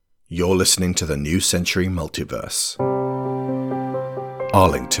You're listening to the New Century Multiverse.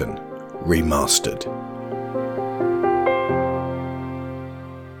 Arlington, Remastered.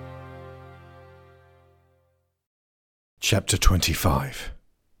 Chapter 25.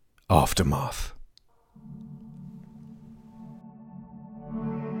 Aftermath.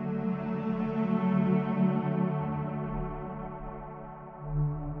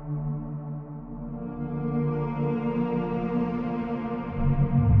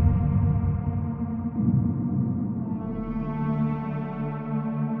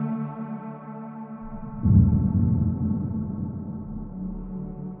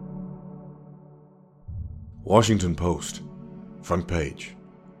 Washington Post, front page.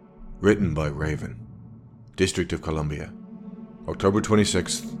 Written by Raven, District of Columbia, October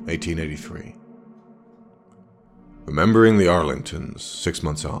 26, 1883. Remembering the Arlingtons, 6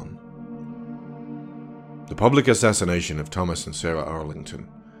 months on. The public assassination of Thomas and Sarah Arlington,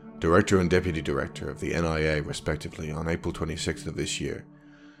 Director and Deputy Director of the NIA respectively, on April 26th of this year,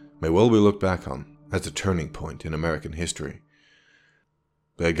 may well be looked back on as a turning point in American history.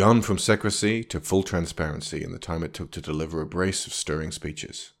 They had gone from secrecy to full transparency in the time it took to deliver a brace of stirring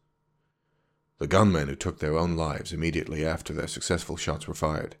speeches. The gunmen who took their own lives immediately after their successful shots were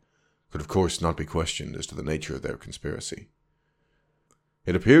fired could of course not be questioned as to the nature of their conspiracy.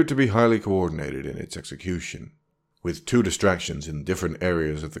 It appeared to be highly coordinated in its execution, with two distractions in different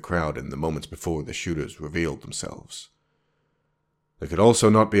areas of the crowd in the moments before the shooters revealed themselves. They could also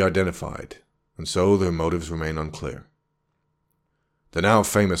not be identified, and so their motives remain unclear. The now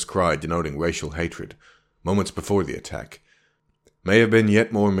famous cry denoting racial hatred, moments before the attack, may have been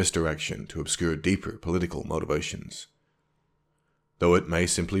yet more misdirection to obscure deeper political motivations, though it may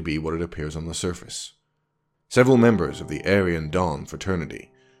simply be what it appears on the surface. Several members of the Aryan Dawn fraternity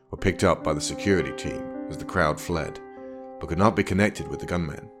were picked up by the security team as the crowd fled, but could not be connected with the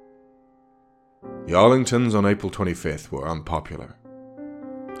gunmen. The Arlingtons on April 25th were unpopular.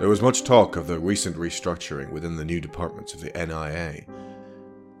 There was much talk of the recent restructuring within the new departments of the NIA,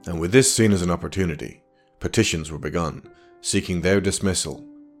 and with this seen as an opportunity, petitions were begun seeking their dismissal,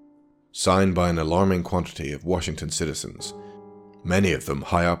 signed by an alarming quantity of Washington citizens, many of them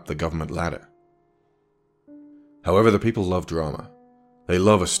high up the government ladder. However, the people love drama. They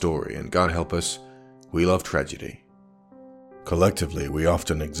love a story, and God help us, we love tragedy. Collectively, we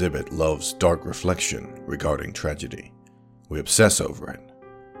often exhibit love's dark reflection regarding tragedy. We obsess over it.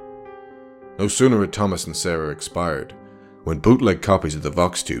 No sooner had Thomas and Sarah expired, when bootleg copies of the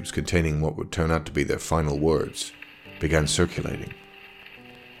Vox tubes containing what would turn out to be their final words began circulating.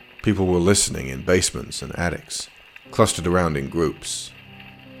 People were listening in basements and attics, clustered around in groups,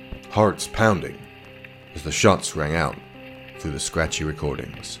 hearts pounding as the shots rang out through the scratchy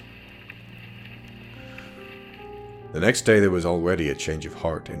recordings. The next day there was already a change of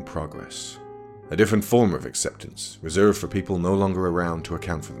heart in progress, a different form of acceptance, reserved for people no longer around to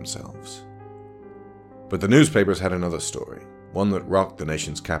account for themselves. But the newspapers had another story, one that rocked the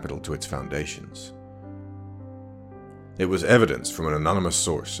nation's capital to its foundations. It was evidence from an anonymous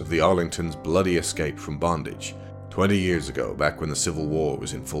source of the Arlingtons' bloody escape from bondage 20 years ago, back when the Civil War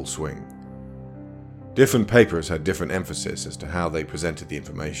was in full swing. Different papers had different emphasis as to how they presented the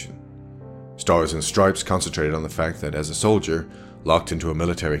information. Stars and Stripes concentrated on the fact that as a soldier, locked into a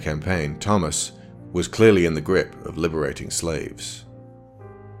military campaign, Thomas was clearly in the grip of liberating slaves,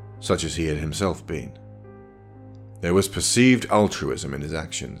 such as he had himself been. There was perceived altruism in his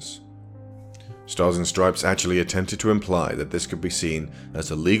actions. Stars and Stripes actually attempted to imply that this could be seen as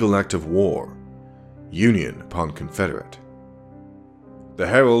a legal act of war, Union upon Confederate. The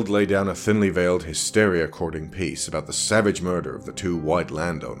Herald laid down a thinly veiled hysteria-courting piece about the savage murder of the two white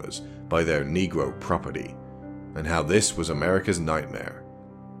landowners by their Negro property, and how this was America's nightmare,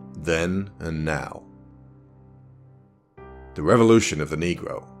 then and now. The revolution of the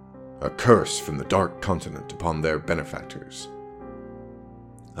Negro, a curse from the dark continent upon their benefactors.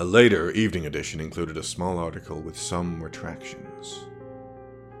 A later evening edition included a small article with some retractions.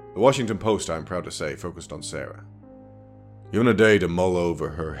 The Washington Post, I'm proud to say, focused on Sarah. Given a day to mull over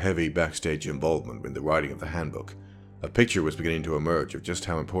her heavy backstage involvement in the writing of the handbook, a picture was beginning to emerge of just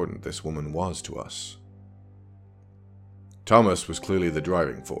how important this woman was to us. Thomas was clearly the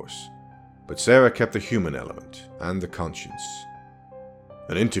driving force, but Sarah kept the human element and the conscience.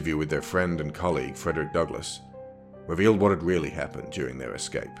 An interview with their friend and colleague, Frederick Douglass, revealed what had really happened during their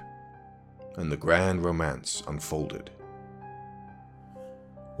escape, and the grand romance unfolded.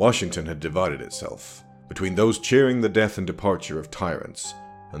 Washington had divided itself between those cheering the death and departure of tyrants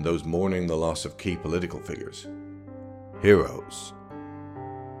and those mourning the loss of key political figures, heroes,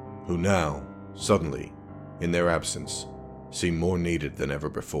 who now, suddenly, in their absence, seemed more needed than ever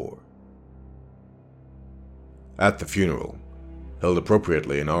before. At the funeral, held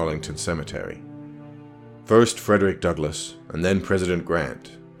appropriately in Arlington Cemetery, first Frederick Douglass and then President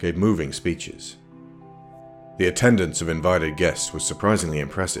Grant gave moving speeches. The attendance of invited guests was surprisingly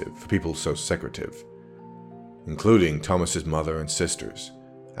impressive for people so secretive, including Thomas's mother and sisters,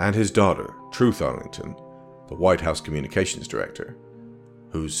 and his daughter, Truth Arlington, the White House Communications Director,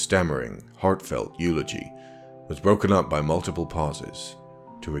 whose stammering, heartfelt eulogy was broken up by multiple pauses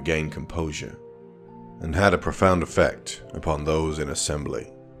to regain composure, and had a profound effect upon those in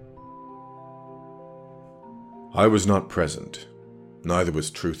assembly. I was not present, neither was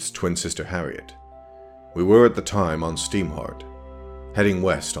Truth's twin sister Harriet. We were at the time on Steamheart, heading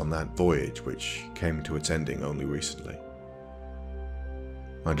west on that voyage which came to its ending only recently.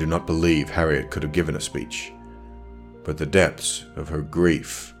 I do not believe Harriet could have given a speech, but the depths of her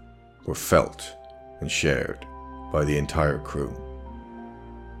grief were felt and shared by the entire crew.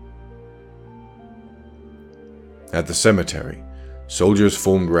 At the cemetery, soldiers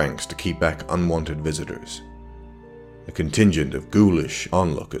formed ranks to keep back unwanted visitors. A contingent of ghoulish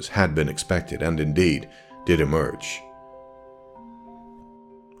onlookers had been expected, and indeed did emerge.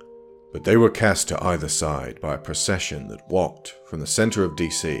 But they were cast to either side by a procession that walked from the center of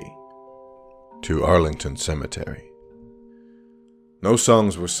D.C. to Arlington Cemetery. No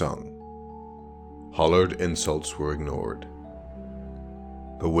songs were sung. Hollered insults were ignored.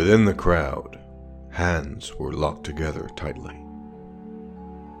 But within the crowd, hands were locked together tightly.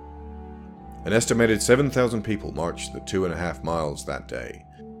 An estimated 7,000 people marched the 2.5 miles that day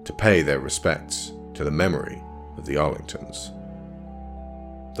to pay their respects to the memory of the Arlingtons.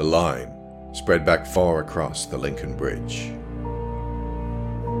 The line spread back far across the Lincoln Bridge.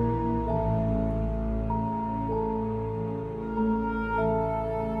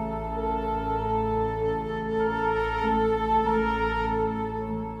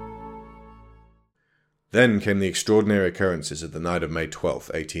 Then came the extraordinary occurrences of the night of May 12,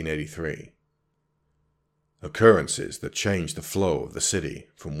 1883. Occurrences that changed the flow of the city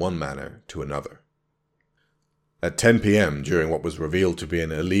from one manner to another. At 10 p.m., during what was revealed to be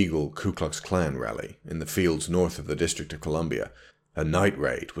an illegal Ku Klux Klan rally in the fields north of the District of Columbia, a night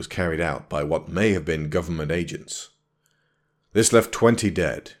raid was carried out by what may have been government agents. This left 20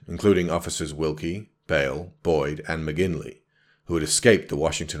 dead, including officers Wilkie, Bale, Boyd, and McGinley, who had escaped the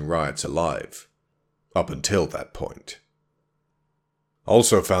Washington riots alive, up until that point.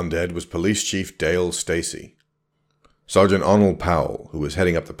 Also found dead was Police Chief Dale Stacy. Sergeant Arnold Powell, who was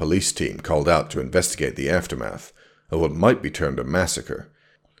heading up the police team called out to investigate the aftermath of what might be termed a massacre,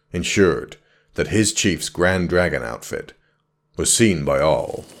 ensured that his chief's Grand Dragon outfit was seen by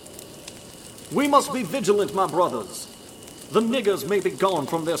all. We must be vigilant, my brothers. The niggers may be gone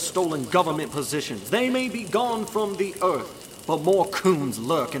from their stolen government positions. They may be gone from the earth, but more coons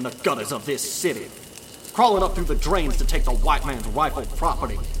lurk in the gutters of this city, crawling up through the drains to take the white man's rightful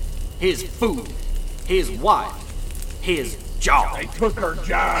property, his food, his wife, his job. They took our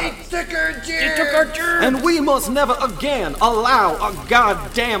job. They took our job. And we must never again allow a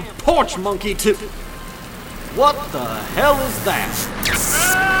goddamn porch monkey to... What the hell is that?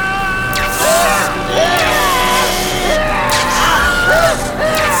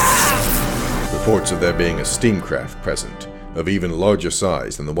 Reports of there being a steamcraft present, of even larger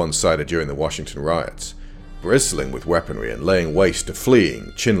size than the one sighted during the Washington riots, bristling with weaponry and laying waste to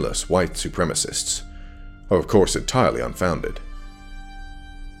fleeing, chinless white supremacists, are of course entirely unfounded.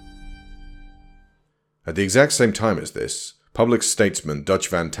 At the exact same time as this, public statesman Dutch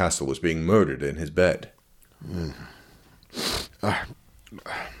Van Tassel was being murdered in his bed.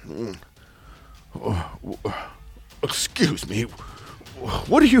 Excuse me.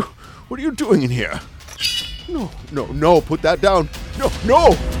 What are you doing in here? No, put that down. No!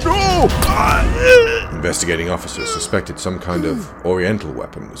 Investigating officers suspected some kind of oriental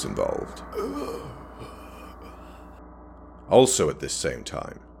weapon was involved. Also at this same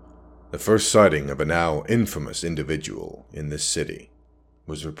time, the first sighting of a now infamous individual in this city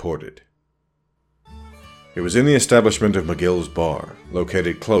was reported. It was in the establishment of McGill's Bar,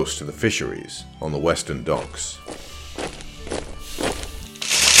 located close to the fisheries on the western docks.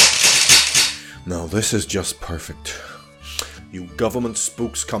 Now this is just perfect. You government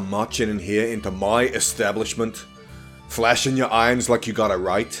spooks come marching in here into my establishment, flashing your irons like you got a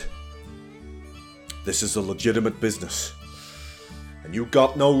right. This is a legitimate business, and you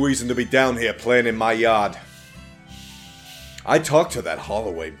got no reason to be down here playing in my yard. I talked to that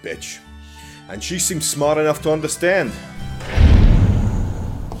Holloway bitch, and she seemed smart enough to understand.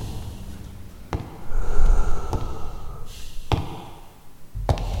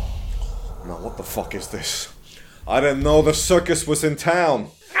 Now what the fuck is this? I didn't know the circus was in town.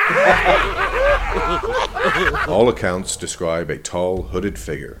 All accounts describe a tall, hooded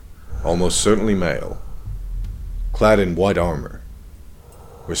figure, almost certainly male, clad in white armor,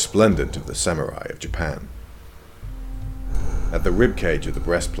 resplendent of the samurai of Japan. At the ribcage of the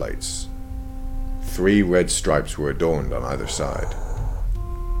breastplates, 3 red stripes were adorned on either side.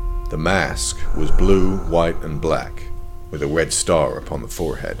 The mask was blue, white, and black, with a red star upon the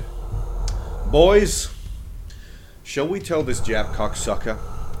forehead. Boys, shall we tell this Jap cocksucker,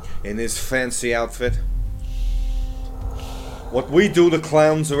 in his fancy outfit, what we do to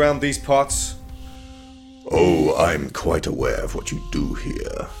clowns around these parts? Oh, I'm quite aware of what you do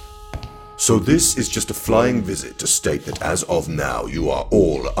here. So this is just a flying visit to state that as of now you are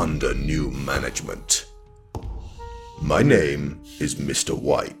all under new management. My name is Mr.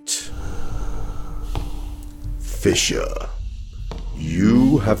 White. Fisher,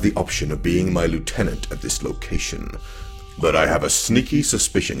 you have the option of being my lieutenant at this location, but I have a sneaky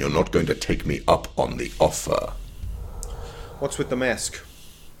suspicion you're not going to take me up on the offer. What's with the mask?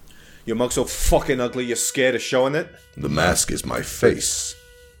 Your mug so fucking ugly you're scared of showing it? The mask is my face.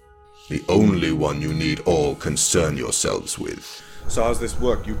 The only one you need all concern yourselves with. So how's this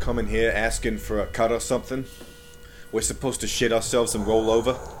work? You come in here asking for a cut or something? We're supposed to shit ourselves and roll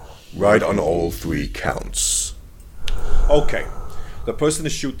over? Right on all 3 counts. Okay. The person to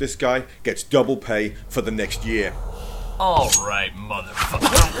shoot this guy gets double pay for the next year. Alright,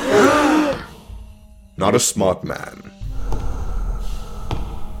 motherfucker. Not a smart man.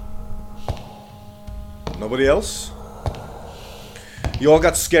 Nobody else? You all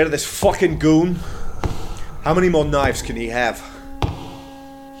got scared of this fucking goon? How many more knives can he have?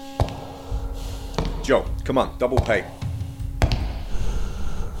 Joe, come on, double pay.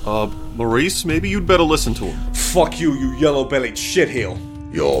 Maurice, maybe you'd better listen to him. Fuck you, you yellow-bellied shitheel.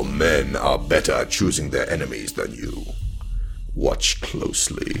 Your men are better at choosing their enemies than you. Watch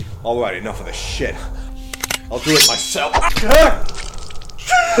closely. Alright, enough of this shit. I'll do it myself.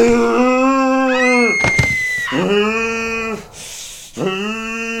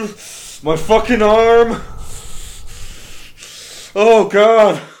 My fucking arm! Oh,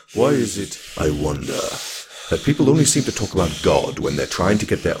 God! Why is it, I wonder, that people only seem to talk about God when they're trying to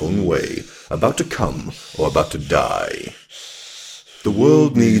get their own way, about to come, or about to die? The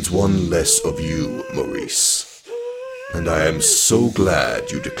world needs one less of you, Maurice. And I am so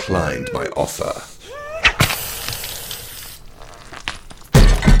glad you declined my offer.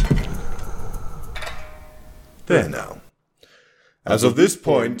 There now. As of this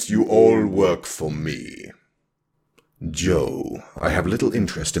point, you all work for me. Joe, I have little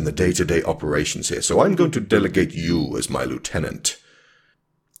interest in the day-to-day operations here, so I'm going to delegate you as my lieutenant.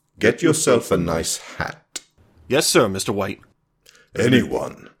 Get yourself a nice hat. Yes, sir, Mr. White.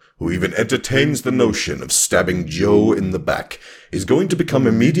 Anyone who even entertains the notion of stabbing Joe in the back is going to become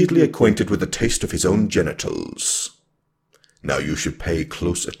immediately acquainted with the taste of his own genitals. Now you should pay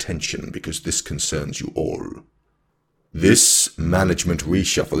close attention because this concerns you all. This management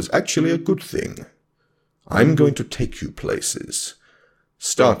reshuffle is actually a good thing. I'm going to take you places,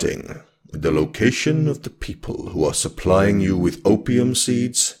 starting with the location of the people who are supplying you with opium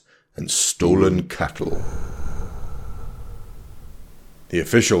seeds and stolen cattle. The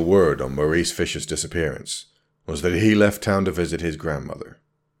official word on Maurice Fisher's disappearance was that he left town to visit his grandmother.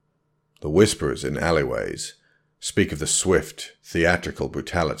 The whispers in alleyways speak of the swift, theatrical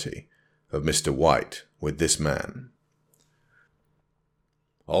brutality of Mr. White with this man.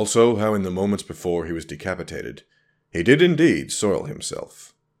 Also, how in the moments before he was decapitated, he did indeed soil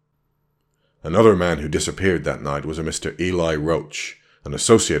himself. Another man who disappeared that night was a Mr. Eli Roach, an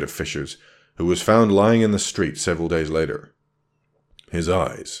associate of Fisher's, who was found lying in the street several days later. His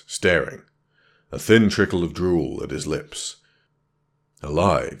eyes staring, a thin trickle of drool at his lips.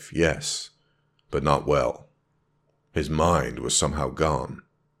 Alive, yes, but not well. His mind was somehow gone.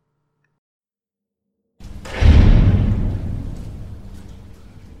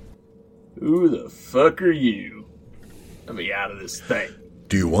 Who the fuck are you? Let me out of this thing.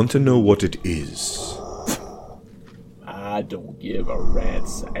 Do you want to know what it is? I don't give a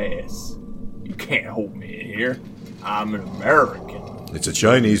rat's ass. You can't hold me in here. I'm an American. It's a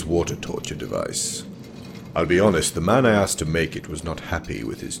Chinese water torture device. I'll be honest, the man I asked to make it was not happy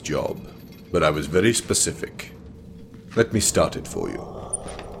with his job, but I was very specific. Let me start it for you.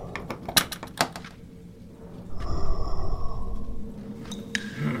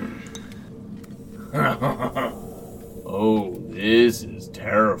 Oh, this is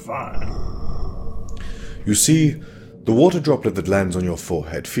terrifying. You see, the water droplet that lands on your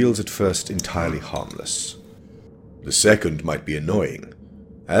forehead feels at first entirely harmless. The second might be annoying,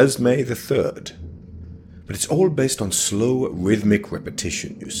 as may the third. But it's all based on slow, rhythmic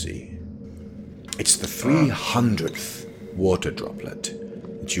repetition, you see. It's the 300th water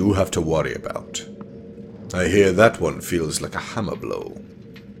droplet that you have to worry about. I hear that one feels like a hammer blow.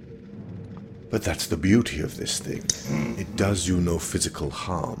 But that's the beauty of this thing. It does you no physical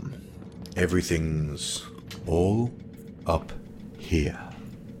harm. Everything's all up here.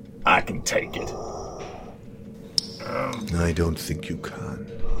 I can take it. I don't think you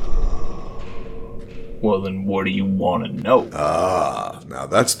can. Well, then what do you want to know? Ah, now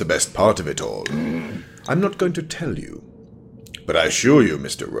that's the best part of it all. I'm not going to tell you. But I assure you,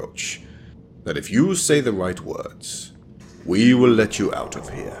 Mr. Roach, that if you say the right words, we will let you out of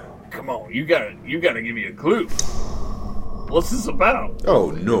here. Come on, you gotta give me a clue. What's this about?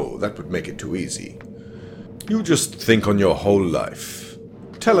 Oh no, that would make it too easy. You just think on your whole life.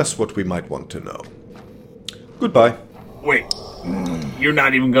 Tell us what we might want to know. Goodbye. Wait, you're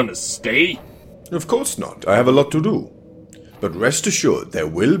not even gonna stay? Of course not. I have a lot to do. But rest assured, there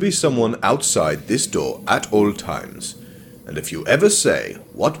will be someone outside this door at all times. And if you ever say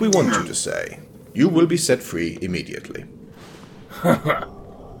what we want you to say, you will be set free immediately.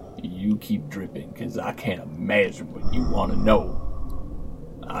 You keep dripping, because I can't imagine what you want to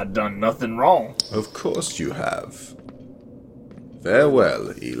know. I done nothing wrong. Of course you have.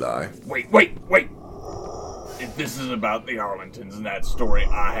 Farewell, Eli. Wait. If this is about the Arlingtons and that story,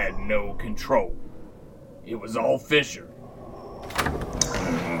 I had no control. It was all Fisher.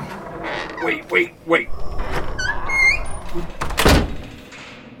 Wait. Wait!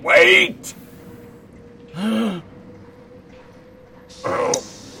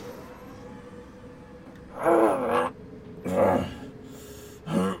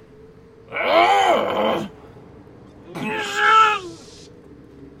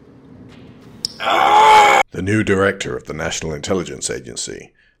 The new director of the National Intelligence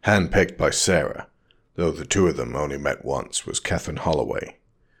Agency, handpicked by Sarah, though the two of them only met once, was Catherine Holloway.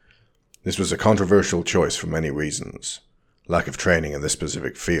 This was a controversial choice for many reasons, lack of training in this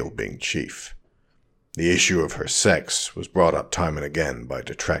specific field being chief. The issue of her sex was brought up time and again by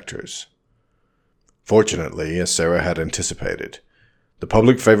detractors. Fortunately, as Sarah had anticipated, the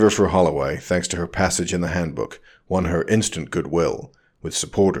public favor for Holloway, thanks to her passage in the handbook, won her instant goodwill with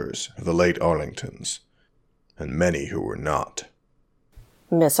supporters of the late Arlingtons, and many who were not.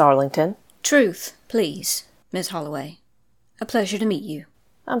 Miss Arlington? Truth, please, Miss Holloway. A pleasure to meet you.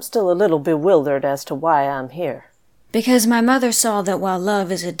 I'm still a little bewildered as to why I'm here. Because my mother saw that while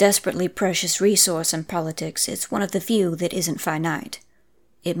love is a desperately precious resource in politics, it's one of the few that isn't finite.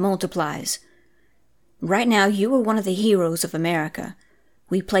 It multiplies. Right now, you are one of the heroes of America.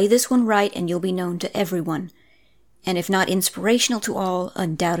 We play this one right and you'll be known to everyone. And if not inspirational to all,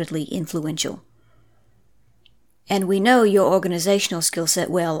 undoubtedly influential. And we know your organizational skill set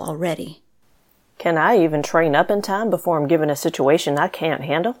well already. Can I even train up in time before I'm given a situation I can't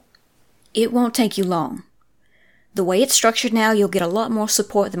handle? It won't take you long. The way it's structured now, you'll get a lot more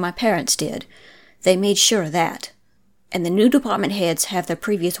support than my parents did. They made sure of that. And the new department heads have their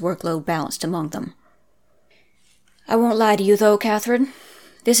previous workload balanced among them. I won't lie to you, though, Catherine.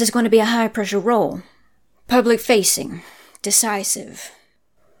 This is going to be a high-pressure role. Public-facing. Decisive.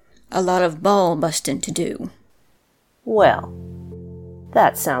 A lot of ball-busting to do. Well,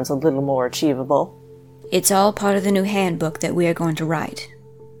 that sounds a little more achievable. It's all part of the new handbook that we are going to write.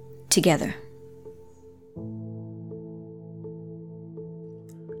 Together.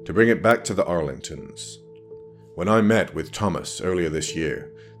 To bring it back to the Arlingtons. When I met with Thomas earlier this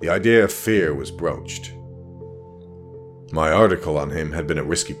year, the idea of fear was broached. My article on him had been a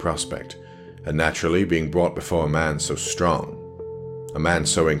risky prospect, and naturally being brought before a man so strong, a man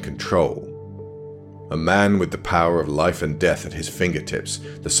so in control, a man with the power of life and death at his fingertips,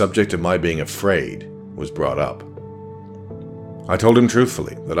 the subject of my being afraid was brought up. I told him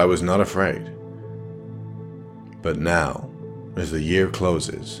truthfully that I was not afraid. But now, as the year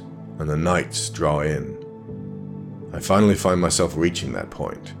closes and the nights draw in, I finally find myself reaching that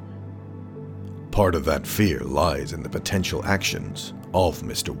point. Part of that fear lies in the potential actions of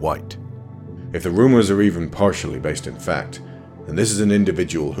Mr. White. If the rumors are even partially based in fact, then this is an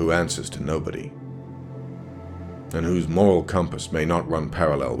individual who answers to nobody, and whose moral compass may not run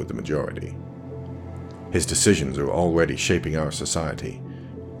parallel with the majority. His decisions are already shaping our society,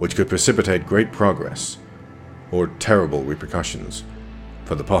 which could precipitate great progress, or terrible repercussions,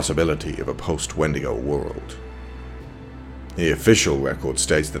 for the possibility of a post-Wendigo world. The official record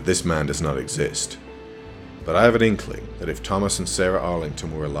states that this man does not exist, but I have an inkling that if Thomas and Sarah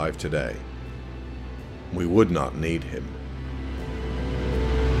Arlington were alive today, we would not need him.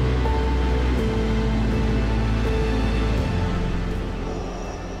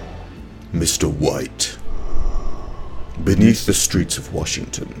 Mr. White, Beneath the streets of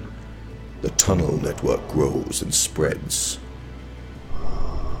Washington, the tunnel network grows and spreads.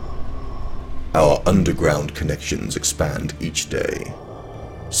 Our underground connections expand each day.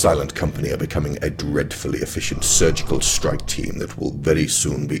 Silent Company are becoming a dreadfully efficient surgical strike team that will very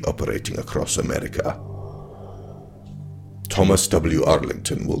soon be operating across America. Thomas W.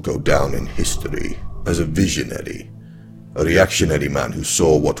 Arlington will go down in history as a visionary, a reactionary man who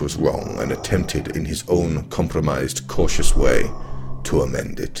saw what was wrong and attempted in his own compromised, cautious way to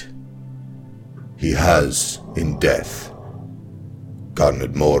amend it. He has, in death,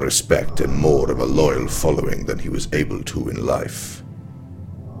 garnered more respect and more of a loyal following than he was able to in life.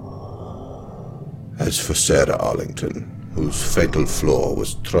 As for Sarah Arlington, whose fatal flaw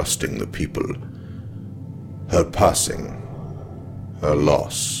was trusting the people, her passing, her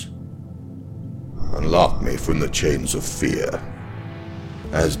loss, unlocked me from the chains of fear,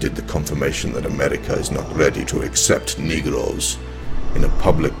 as did the confirmation that America is not ready to accept Negroes in a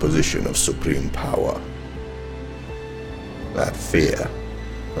public position of supreme power. That fear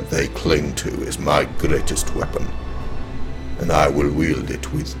that they cling to is my greatest weapon, and I will wield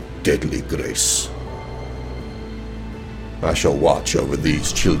it with deadly grace. I shall watch over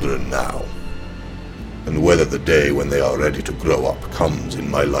these children now, and whether the day when they are ready to grow up comes in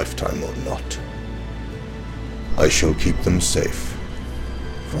my lifetime or not, I shall keep them safe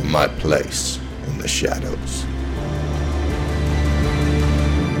from my place in the shadows.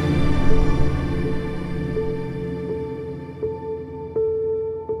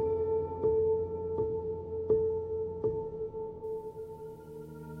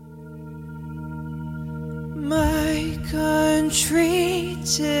 My country,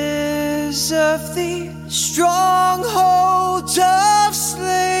 'tis of the stronghold of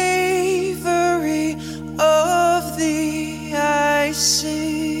slavery of thee I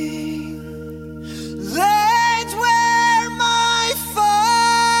sing. Land where my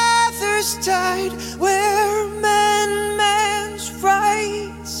fathers died, where man's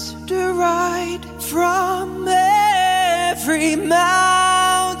rights deride, from every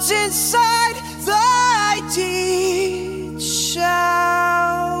mountainside thy deeds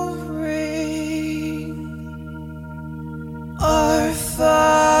shall ring. Our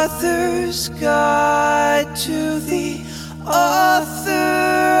fathers, God, to the author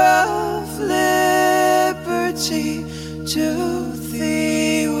of liberty, to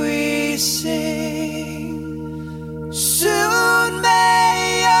thee we sing. Soon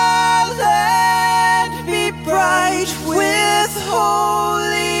may our land be bright with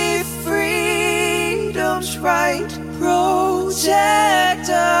holy freedom's right. Protect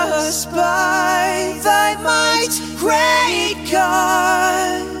us by thy might, great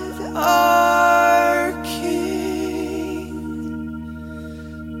God, our King.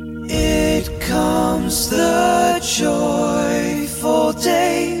 It comes the joyful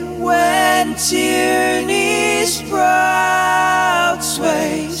day when tyranny's proud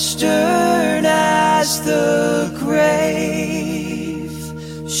sway, stern as the grave,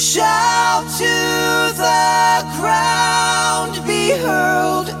 shall to the ground be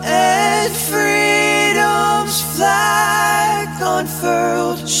hurled, and freedom's flag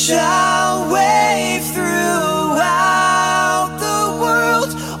unfurled shall wave throughout the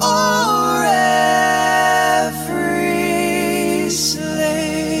world o'er every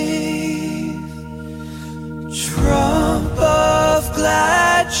slave. Trump of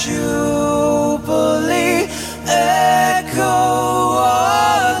glad jubilee, echo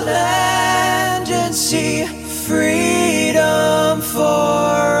o'er land and sea, freedom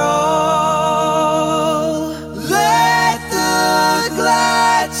for all. Let the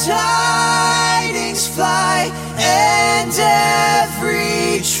glad tidings fly, and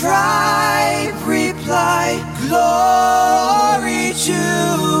every tribe reply, glory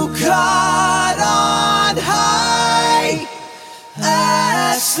to God on high,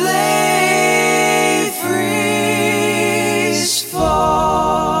 as slavery's fall.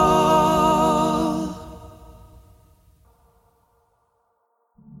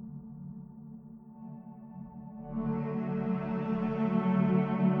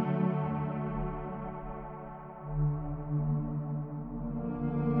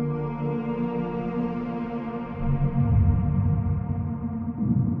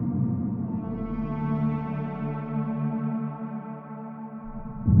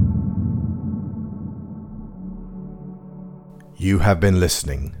 You have been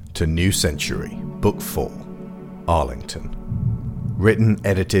listening to New Century, Book 4, Arlington. Written,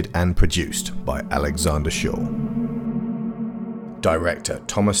 edited, and produced by Alexander Shaw. Director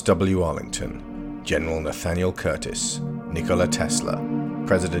Thomas W. Arlington, General Nathaniel Curtis, Nikola Tesla,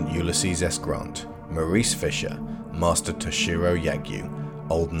 President Ulysses S. Grant, Maurice Fisher, Master Toshiro Yagyu,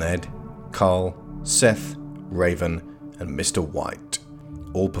 Old Ned, Carl, Seth, Raven, and Mr. White,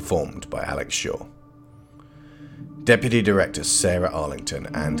 all performed by Alex Shaw. Deputy Director Sarah Arlington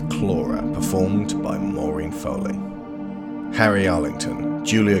and Clara, performed by Maureen Foley. Harry Arlington,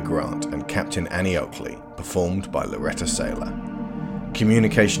 Julia Grant, and Captain Annie Oakley, performed by Loretta Saylor.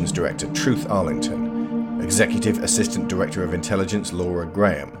 Communications Director Truth Arlington, Executive Assistant Director of Intelligence Laura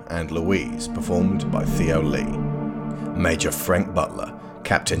Graham, and Louise, performed by Theo Lee. Major Frank Butler,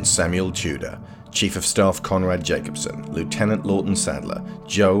 Captain Samuel Tudor, Chief of Staff Conrad Jacobson, Lieutenant Lawton Sadler,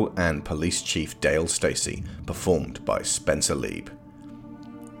 Joe, and Police Chief Dale Stacey, performed by Spencer Lieb.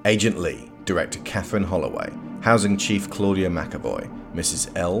 Agent Lee, Director Catherine Holloway, Housing Chief Claudia McAvoy,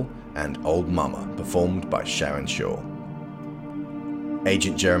 Mrs. L, and Old Mama, performed by Sharon Shaw.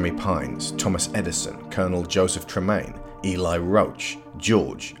 Agent Jeremy Pines, Thomas Edison, Colonel Joseph Tremaine, Eli Roach,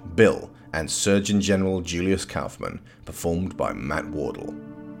 George, Bill, and Surgeon General Julius Kaufman, performed by Matt Wardle.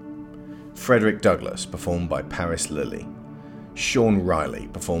 Frederick Douglass, performed by Paris Lilly. Sean Riley,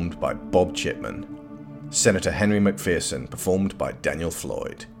 performed by Bob Chipman. Senator Henry McPherson, performed by Daniel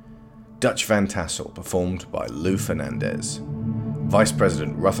Floyd. Dutch Van Tassel, performed by Lou Fernandez. Vice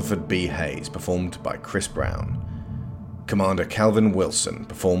President Rutherford B. Hayes, performed by Chris Brown. Commander Calvin Wilson,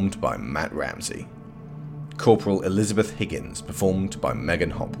 performed by Matt Ramsey. Corporal Elizabeth Higgins, performed by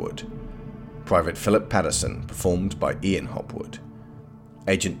Megan Hopwood. Private Philip Patterson, performed by Ian Hopwood.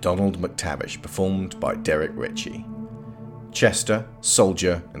 Agent Donald McTavish, performed by Derek Ritchie. Chester,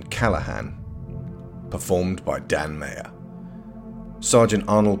 Soldier, and Callahan, performed by Dan Mayer. Sergeant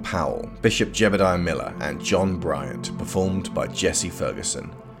Arnold Powell, Bishop Jebediah Miller, and John Bryant, performed by Jesse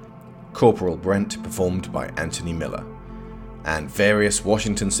Ferguson. Corporal Brent, performed by Anthony Miller. And various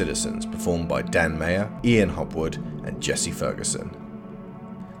Washington citizens, performed by Dan Mayer, Ian Hopwood, and Jesse Ferguson.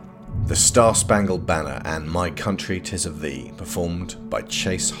 The Star-Spangled Banner and My Country 'Tis of Thee, performed by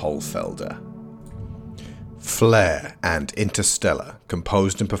Chase Holfelder. Flare and Interstellar,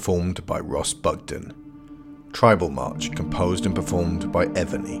 composed and performed by Ross Bugden. Tribal March, composed and performed by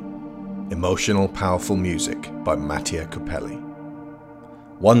Evany. Emotional Powerful Music by Mattia Cupelli.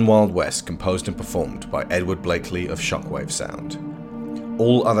 One Wild West, composed and performed by Edward Blakely of Shockwave Sound.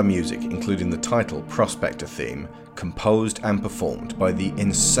 All other music, including the title Prospector theme, composed and performed by the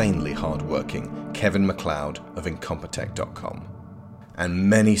insanely hard-working Kevin MacLeod of Incompetech.com. And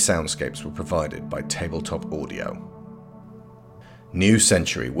many soundscapes were provided by Tabletop Audio. New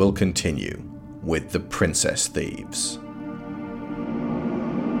Century will continue with The Princess Thieves.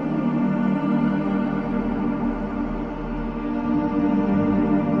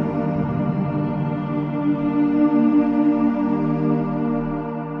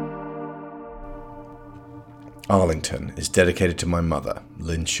 Arlington is dedicated to my mother,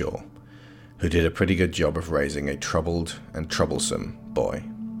 Lynn Shaw, who did a pretty good job of raising a troubled and troublesome boy.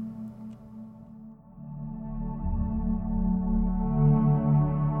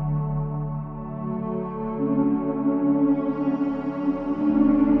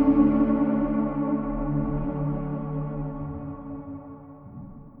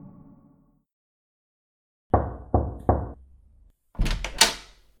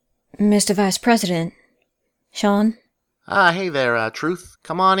 Mr. Vice President. Sean? Hey there, Truth.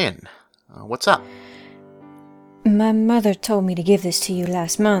 Come on in. What's up? My mother told me to give this to you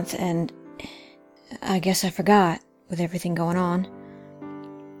last month, and I guess I forgot, with everything going on.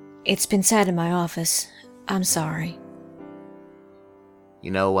 It's been sat in my office. I'm sorry.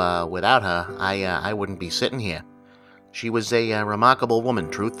 You know, without her, I wouldn't be sitting here. She was a remarkable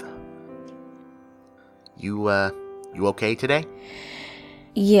woman, Truth. You okay today?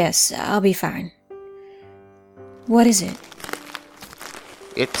 Yes, I'll be fine. What is it?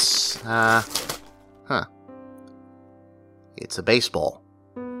 It's, It's a baseball.